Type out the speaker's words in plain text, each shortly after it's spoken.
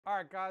All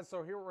right, guys,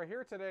 so we're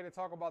here today to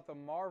talk about the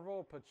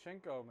Marvel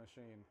Pachinko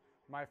machine.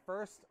 My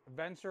first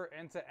venture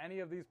into any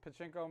of these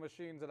Pachinko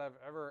machines that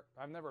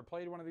I've never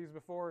played one of these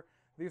before.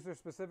 These are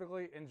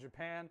specifically in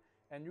Japan,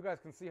 and you guys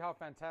can see how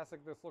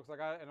fantastic this looks. I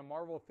got it in a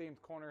Marvel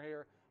themed corner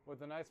here with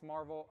the nice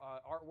Marvel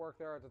artwork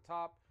there at the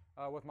top,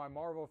 with my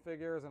Marvel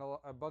figures and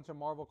a bunch of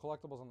Marvel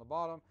collectibles on the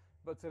bottom.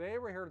 But today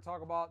we're here to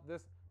talk about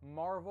this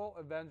Marvel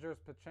Avengers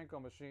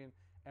Pachinko machine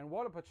and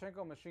what a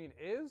Pachinko machine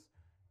is.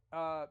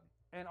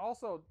 And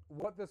also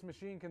what this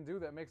machine can do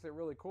that makes it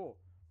really cool.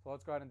 So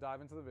let's go ahead and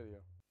dive into the video.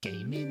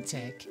 Gaming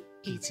tech,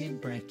 eating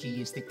brekkie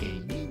is the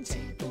gaming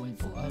tech. Going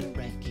for a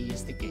brekkie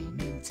is the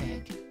gaming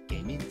tech.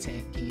 Gaming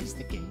techie is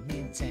the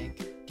gaming tech.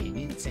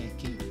 Gaming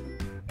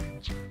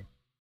techie.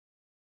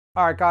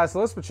 Alright guys, so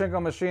this Pachinko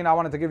machine, I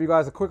wanted to give you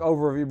guys a quick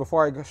overview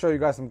before I show you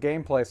guys some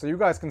gameplay. So you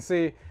guys can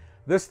see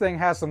this thing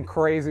has some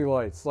crazy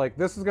lights. Like,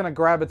 this is going to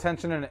grab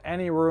attention in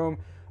any room.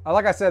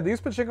 Like I said, these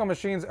Pachinko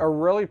machines are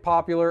really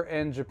popular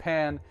in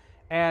Japan.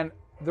 And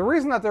the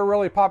reason that they're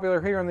really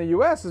popular here in the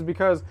US is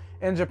because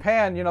in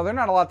Japan, you know, they're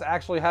not allowed to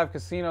actually have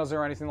casinos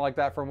or anything like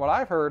that from what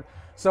I've heard.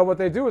 So what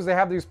they do is they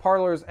have these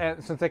parlors,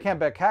 and since they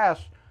can't bet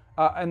cash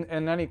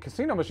in any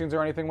casino machines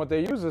or anything, what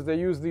they use is they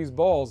use these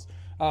balls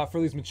for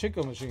these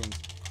Pachinko machines.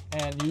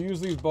 And you use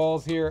these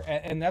balls here,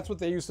 and that's what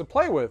they used to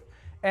play with.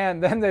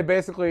 And then they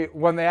basically,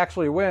 when they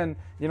actually win,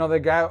 you know, they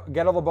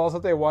get all the balls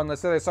that they won.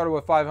 Let's say they started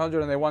with 500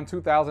 and they won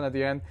 2,000 at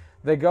the end.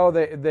 They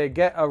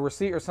get a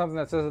receipt or something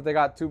that says that they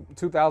got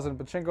 2,000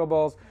 Pachinko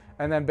balls,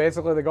 and then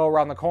basically they go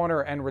around the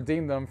corner and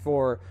redeem them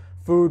for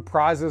food,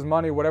 prizes,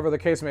 money, whatever the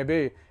case may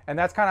be. And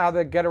that's kind of how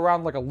they get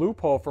around like a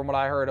loophole, from what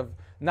I heard, of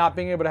not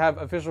being able to have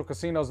official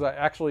casinos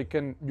that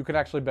you can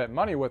actually bet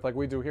money with, like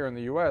we do here in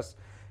the US.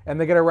 And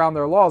they get around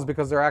their laws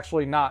because they're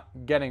actually not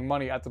getting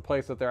money at the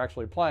place that they're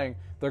actually playing.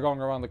 They're going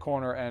around the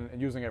corner and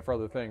using it for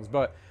other things.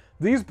 But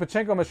these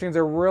Pachinko machines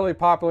are really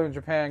popular in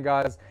Japan,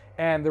 guys.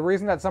 And the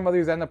reason that some of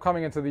these end up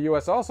coming into the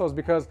US also is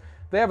because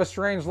they have a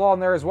strange law in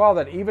there as well,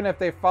 that even if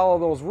they follow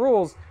those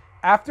rules,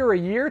 after a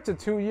year to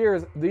 2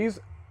 years,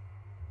 these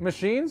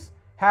machines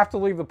have to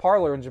leave the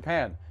parlor in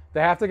Japan.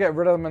 They have to get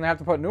rid of them and they have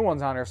to put new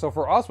ones on there. So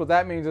for us, what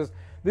that means is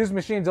these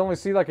machines only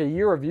see like a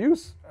year of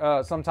use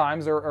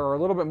sometimes, or a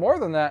little bit more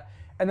than that.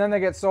 And then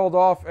they get sold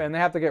off, and they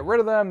have to get rid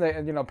of them.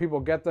 You know, people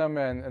get them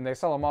and they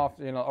sell them off,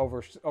 you know,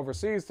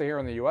 overseas to here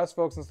in the U.S.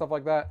 folks and stuff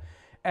like that.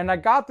 And I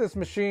got this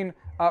machine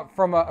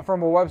from a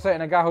website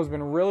and a guy who's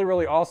been really,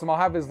 really awesome. I'll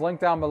have his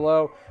link down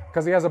below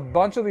because he has a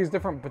bunch of these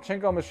different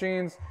Pachinko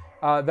machines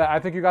that I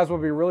think you guys will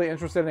be really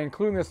interested in,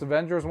 including this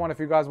Avengers one if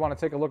you guys want to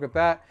take a look at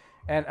that,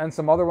 and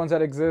some other ones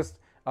that exist.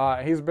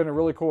 He's been a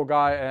really cool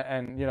guy,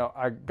 and you know,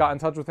 I got in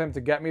touch with him to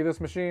get me this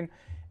machine.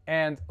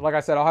 And like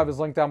I said, I'll have his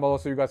link down below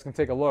so you guys can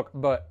take a look.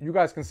 But you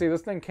guys can see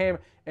this thing came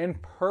in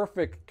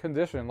perfect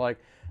condition. Like,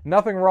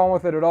 nothing wrong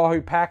with it at all. He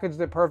packaged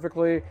it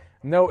perfectly,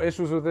 no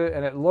issues with it,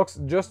 and it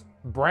looks just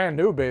brand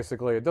new,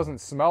 basically. It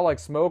doesn't smell like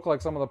smoke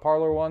like some of the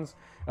parlor ones.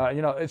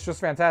 You know, it's just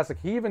fantastic.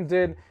 He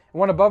even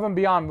went above and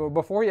beyond.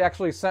 Before he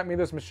actually sent me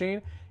this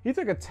machine, he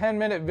took a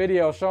 10-minute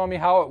video showing me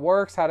how it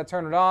works, how to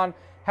turn it on,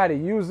 how to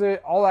use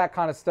it, all that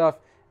kind of stuff.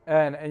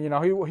 And you know,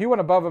 he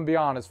went above and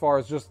beyond as far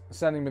as just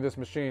sending me this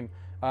machine.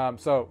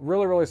 So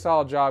really, really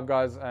solid job,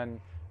 guys,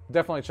 and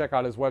definitely check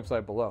out his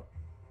website below.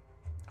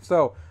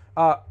 So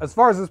as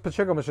far as this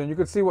Pachinko machine, you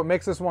can see what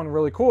makes this one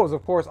really cool is,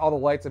 of course, all the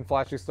lights and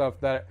flashy stuff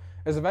that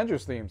is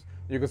Avengers themes.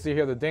 You can see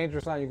here the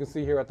danger sign. You can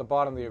see here at the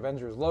bottom the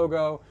Avengers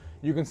logo.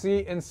 You can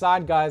see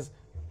inside, guys,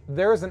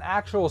 there's an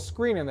actual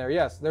screen in there.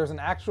 Yes, there's an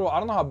actual, I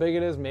don't know how big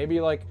it is,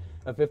 maybe like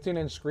a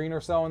 15-inch screen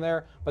or so in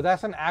there, but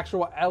that's an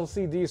actual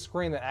LCD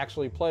screen that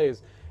actually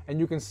plays. And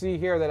you can see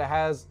here that it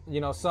has,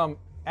 you know, some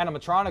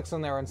animatronics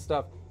in there and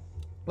stuff,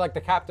 like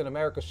the Captain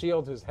America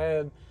shield, his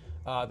head,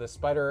 the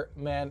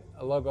Spider-Man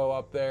logo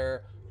up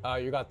there.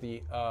 You got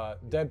the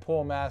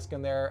Deadpool mask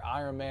in there,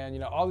 Iron Man, you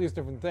know, all these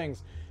different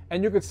things.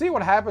 And you can see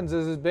what happens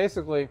is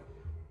basically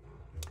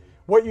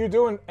what you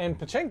do in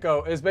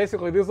Pachinko is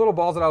basically these little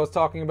balls that I was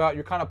talking about.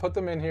 You kind of put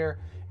them in here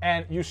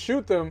and you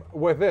shoot them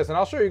with this. And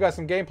I'll show you guys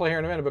some gameplay here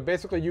in a minute, but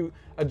basically you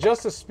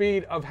adjust the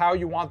speed of how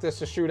you want this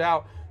to shoot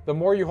out. The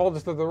more you hold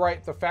this to the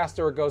right, the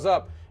faster it goes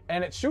up.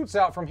 And it shoots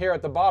out from here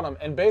at the bottom,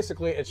 and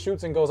basically it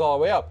shoots and goes all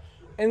the way up.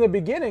 In the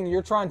beginning,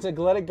 you're trying to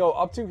let it go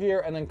up to here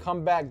and then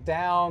come back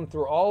down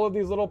through all of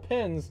these little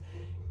pins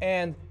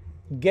and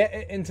get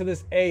it into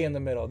this A in the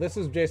middle. This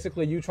is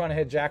basically you trying to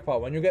hit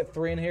jackpot. When you get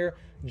 3 in here,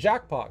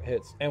 jackpot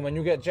hits. And when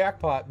you get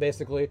jackpot,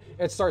 basically,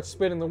 it starts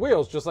spinning the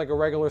wheels just like a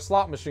regular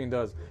slot machine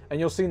does. And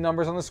you'll see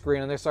numbers on the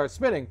screen and they start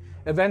spinning.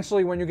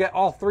 Eventually, when you get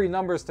all 3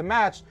 numbers to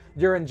match,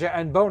 you're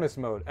in bonus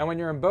mode. And when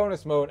you're in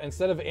bonus mode,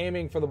 instead of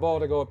aiming for the ball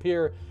to go up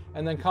here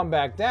and then come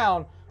back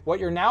down, what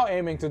you're now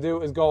aiming to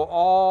do is go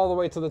all the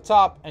way to the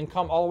top and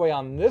come all the way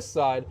on this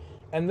side.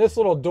 And this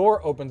little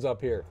door opens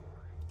up here.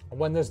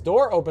 When this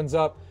door opens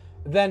up,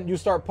 then you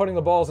start putting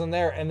the balls in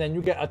there and then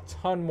you get a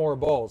ton more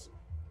balls.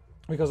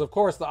 because of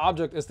course the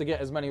object is to get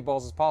as many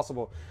balls as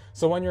possible.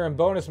 So when you're in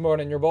bonus mode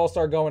and your balls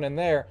start going in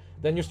there,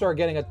 then you start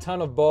getting a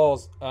ton of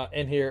balls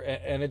in here,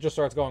 and it just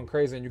starts going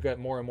crazy, and you get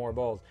more and more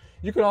balls.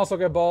 You can also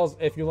get balls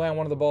if you land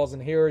one of the balls in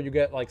here. You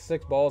get like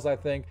 6 balls, I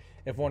think,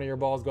 if one of your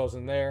balls goes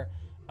in there.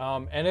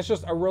 And it's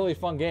just a really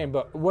fun game.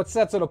 But what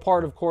sets it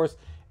apart, of course,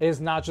 is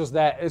not just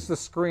that, it's the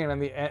screen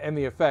and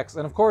the effects.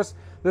 And of course,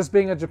 this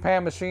being a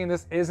Japan machine,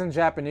 this is in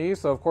Japanese,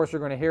 so of course you're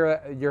going to hear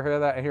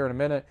that here in a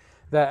minute,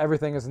 that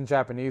everything is in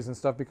Japanese and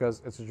stuff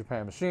because it's a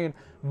Japan machine.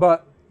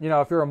 But you know,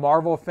 if you're a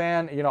Marvel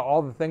fan, you know,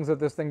 all the things that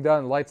this thing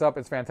does, lights up,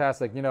 it's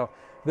fantastic. You know,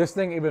 this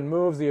thing even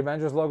moves, the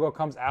Avengers logo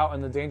comes out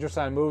and the danger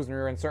sign moves when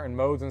you're in certain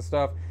modes and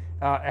stuff.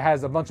 It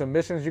has a bunch of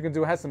missions you can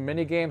do. It has some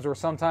mini games where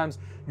sometimes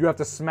you have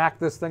to smack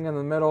this thing in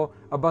the middle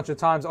a bunch of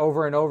times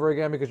over and over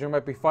again because you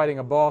might be fighting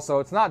a ball. So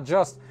it's not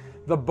just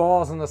the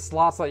balls and the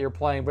slots that you're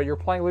playing, but you're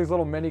playing these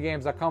little mini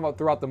games that come up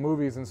throughout the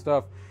movies and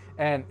stuff.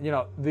 And you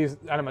know, these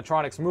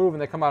animatronics move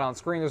and they come out on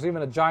screen. There's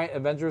even a giant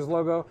Avengers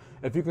logo.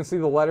 If you can see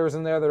the letters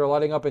in there that are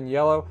lighting up in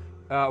yellow,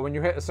 when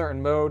you hit a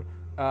certain mode,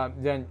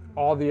 then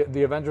all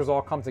the Avengers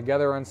all come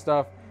together and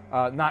stuff.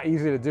 Not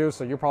easy to do,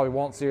 so you probably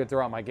won't see it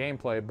throughout my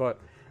gameplay, but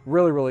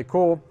really, really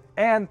cool.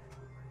 And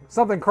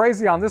something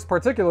crazy on this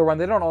particular one,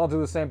 they don't all do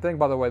the same thing,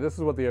 by the way. This is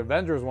what the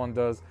Avengers one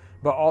does,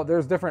 but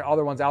there's different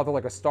other ones out there,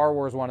 like a Star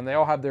Wars one, and they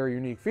all have their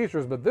unique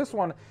features. But this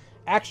one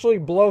actually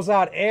blows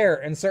out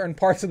air in certain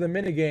parts of the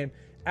minigame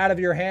out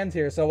of your hand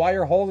here. So while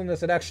you're holding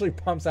this, it actually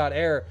pumps out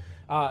air,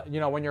 you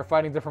know, when you're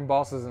fighting different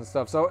bosses and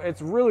stuff. So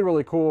it's really,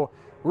 really cool.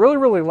 Really,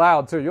 really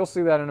loud, too. You'll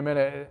see that in a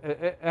minute.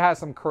 It has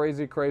some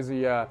crazy,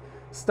 crazy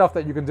stuff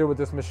that you can do with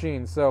this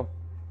machine. So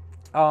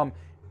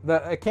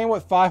it came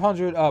with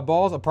 500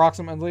 balls,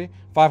 approximately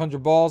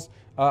 500 balls.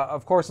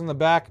 Of course, in the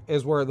back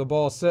is where the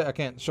balls sit. I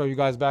can't show you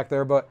guys back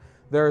there, but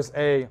there's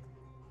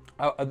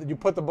you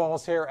put the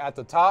balls here at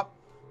the top,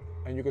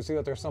 and you can see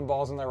that there's some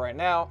balls in there right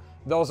now.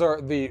 Those are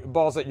the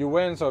balls that you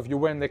win. So if you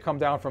win, they come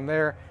down from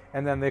there,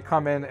 and then they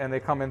come in, and they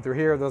come in through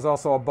here. There's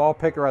also a ball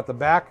picker at the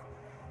back.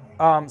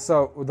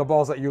 So the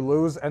balls that you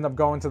lose end up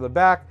going to the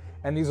back,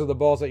 and these are the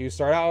balls that you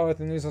start out with,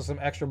 and these are some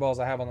extra balls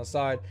I have on the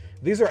side.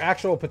 These are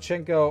actual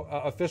Pachinko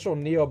official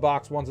Neo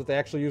box ones that they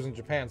actually use in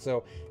Japan.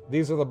 So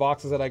these are the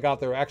boxes that I got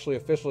that are actually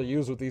officially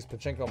used with these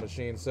Pachinko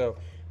machines. So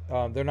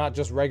they're not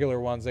just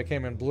regular ones. They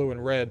came in blue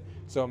and red,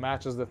 so it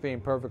matches the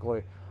theme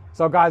perfectly.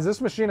 So guys,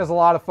 this machine is a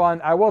lot of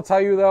fun. I will tell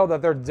you though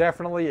that they're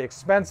definitely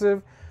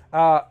expensive.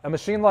 A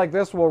machine like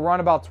this will run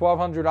about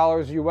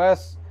 $1,200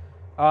 US.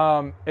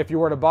 If you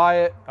were to buy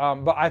it,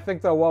 but I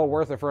think they're well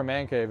worth it for a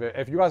man cave.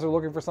 If you guys are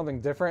looking for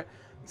something different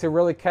to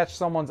really catch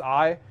someone's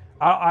eye,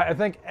 I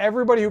think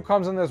everybody who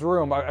comes in this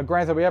room,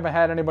 granted we haven't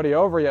had anybody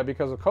over yet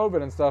because of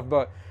COVID and stuff,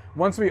 but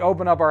once we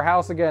open up our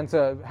house again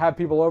to have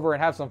people over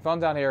and have some fun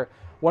down here,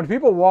 when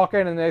people walk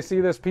in and they see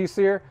this piece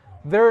here,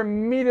 they're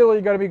immediately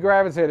going to be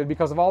gravitated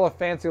because of all the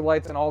fancy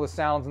lights and all the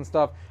sounds and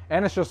stuff,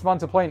 and it's just fun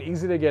to play and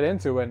easy to get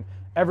into, and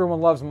everyone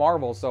loves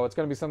Marvel, so it's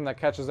going to be something that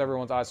catches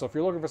everyone's eye. So if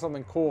you're looking for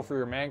something cool for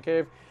your man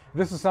cave,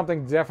 this is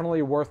something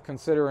definitely worth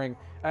considering.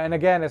 And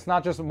again, it's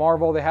not just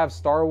Marvel. They have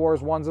Star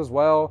Wars ones as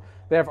well.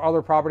 They have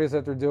other properties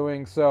that they're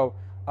doing. So,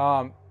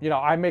 you know,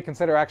 I may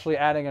consider actually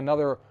adding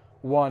another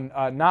one.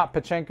 Not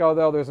Pachinko,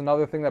 though. There's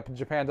another thing that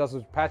Japan does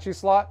with Pachinko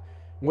Slot,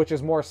 which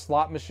is more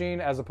slot machine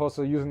as opposed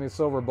to using these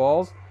silver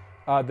balls.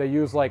 They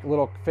use like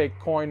little fake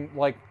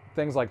coin-like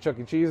things like Chuck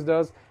E. Cheese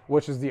does,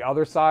 which is the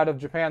other side of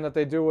Japan that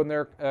they do in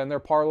their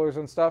parlors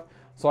and stuff.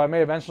 So I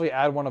may eventually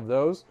add one of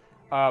those.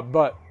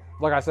 But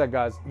like I said,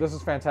 guys, this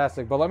is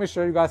fantastic. But let me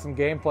show you guys some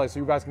gameplay so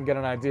you guys can get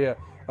an idea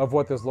of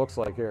what this looks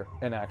like here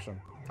in action.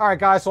 All right,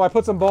 guys, so I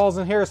put some balls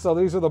in here. So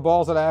these are the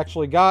balls that I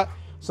actually got.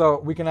 So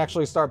we can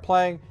actually start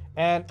playing.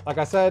 And like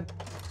I said,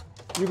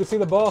 you can see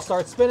the ball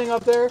start spinning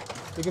up there.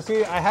 You can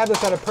see I have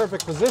this at a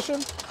perfect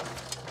position.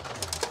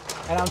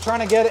 And I'm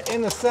trying to get it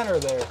in the center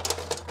there.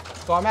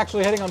 So I'm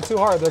actually hitting them too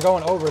hard. They're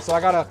going over. So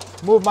I got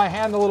to move my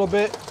hand a little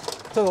bit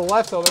to the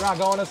left so they're not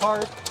going as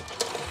hard.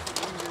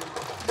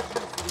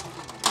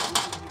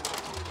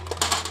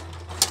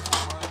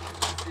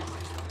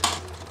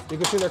 You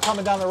can see they're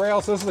coming down the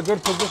rail. So this is a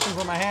good position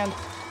for my hand.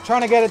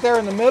 Trying to get it there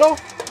in the middle.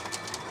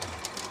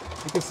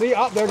 You can see,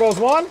 oh, there goes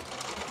one.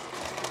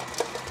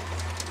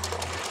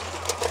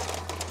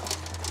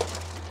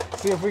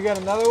 See if we get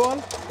another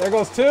one. There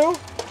goes two.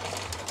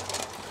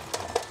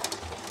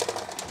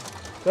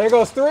 There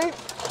goes three.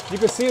 You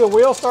can see the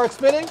wheel start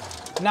spinning.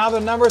 Now the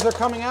numbers are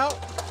coming out.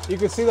 You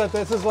can see that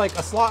this is like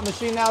a slot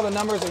machine now, the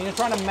numbers, and you're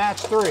trying to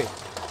match three.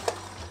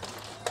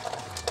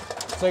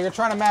 So you're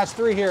trying to match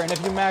three here, and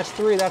if you match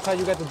three, that's how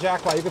you get the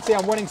jackpot. You can see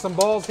I'm winning some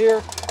balls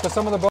here, because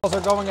some of the balls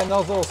are going in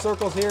those little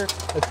circles here.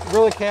 It's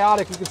really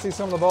chaotic. You can see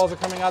some of the balls are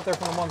coming out there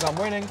from the ones I'm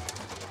winning.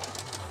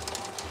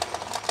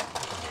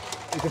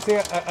 You can see,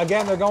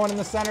 again, they're going in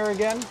the center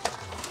again.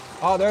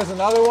 Oh, there's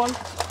another one.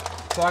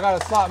 So I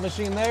got a slot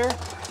machine there.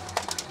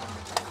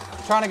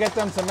 Trying to get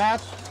them to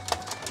match.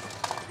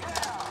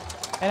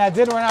 And I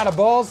did run out of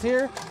balls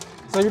here.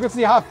 So you can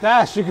see how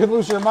fast you could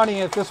lose your money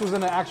if this was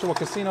in an actual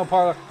casino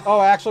parlor. Oh,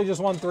 I actually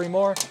just won three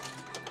more.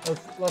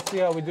 Let's see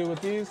how we do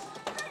with these.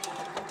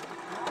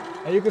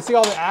 And you can see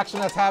all the action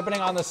that's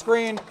happening on the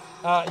screen,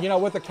 you know,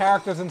 with the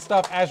characters and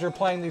stuff as you're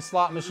playing these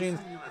slot machines.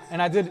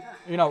 And I did,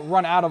 you know,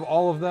 run out of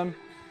all of them.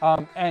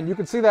 And you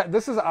can see that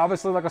this is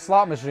obviously like a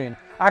slot machine.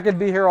 I could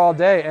be here all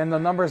day and the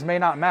numbers may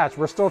not match.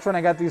 We're still trying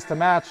to get these to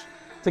match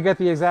to get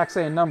the exact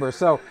same number.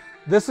 So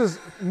this is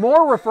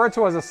more referred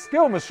to as a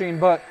skill machine,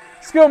 but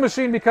skill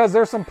machine because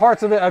there's some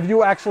parts of it of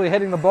you actually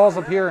hitting the balls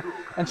up here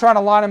and trying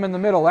to line them in the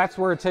middle. That's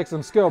where it takes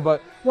some skill.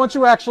 But once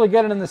you actually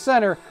get it in the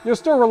center, you're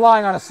still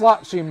relying on a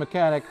slot machine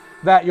mechanic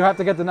that you have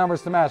to get the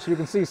numbers to match. You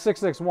can see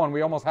 661,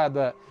 we almost had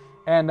that.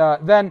 And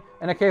then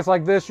in a case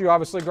like this, you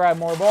obviously grab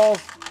more balls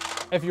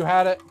if you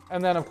had it.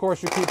 And then of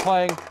course you keep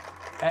playing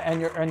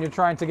and you're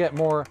trying to get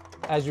more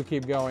as you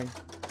keep going.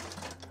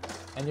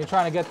 And you're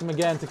trying to get them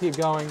again to keep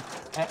going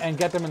and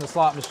get them in the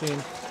slot machine.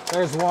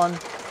 There's one.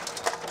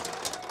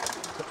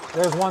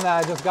 There's one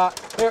that I just got.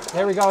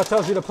 There we go. It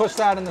tells you to push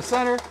that in the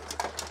center.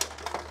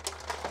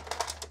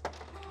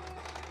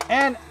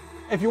 And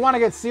if you want to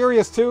get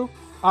serious too,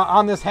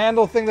 on this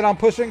handle thing that I'm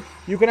pushing,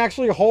 you can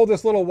actually hold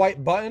this little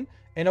white button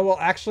and it will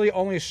actually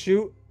only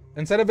shoot,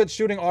 instead of it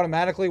shooting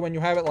automatically when you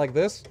have it like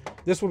this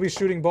will be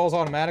shooting balls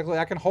automatically.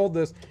 I can hold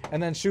this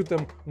and then shoot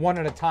them one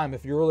at a time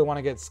if you really want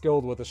to get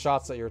skilled with the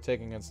shots that you're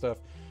taking and stuff.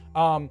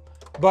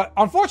 But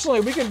unfortunately,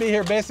 we can be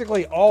here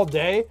basically all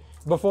day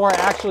before I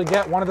actually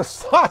get one of the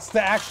slots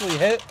to actually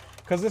hit,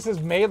 because this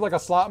is made like a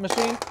slot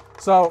machine.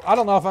 So I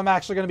don't know if I'm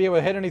actually going to be able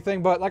to hit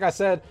anything, but like I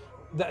said,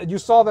 you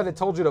saw that it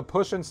told you to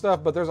push and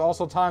stuff, but there's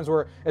also times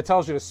where it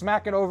tells you to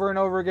smack it over and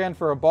over again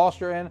for a ball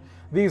you're in.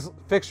 These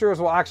fixtures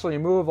will actually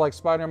move, like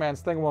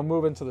Spider-Man's thing will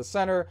move into the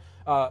center.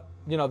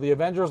 You know, the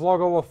Avengers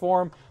logo will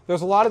form.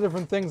 There's a lot of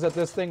different things that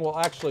this thing will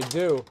actually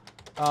do.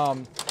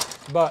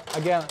 But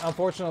again,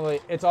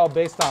 unfortunately, it's all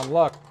based on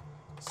luck.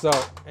 So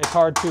it's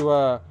hard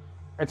to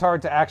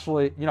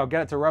actually, you know,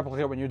 get it to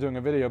replicate when you're doing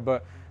a video.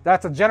 But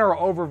that's a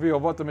general overview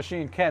of what the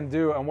machine can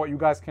do and what you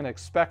guys can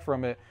expect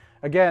from it.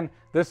 Again,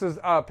 this is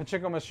a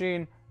Pachinko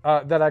machine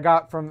that I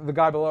got from the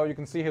guy below. You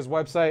can see his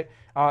website.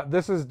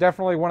 This is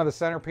definitely one of the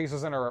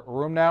centerpieces in our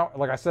room now.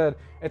 Like I said,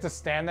 it's a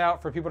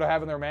standout for people to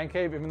have in their man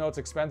cave, even though it's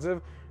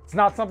expensive. It's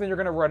not something you're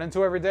going to run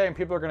into every day and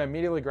people are going to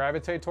immediately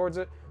gravitate towards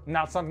it.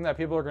 Not something that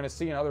people are going to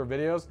see in other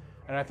videos.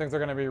 And I think they're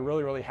going to be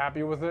really, really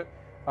happy with it.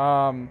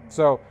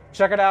 So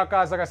check it out,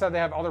 guys. Like I said, they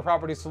have other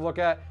properties to look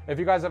at. If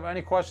you guys have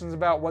any questions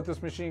about what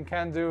this machine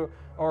can do,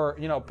 or,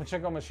 you know,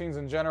 Pachinko machines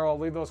in general,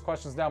 leave those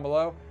questions down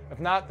below. If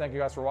not, thank you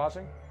guys for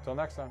watching. Until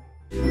next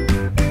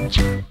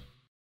time.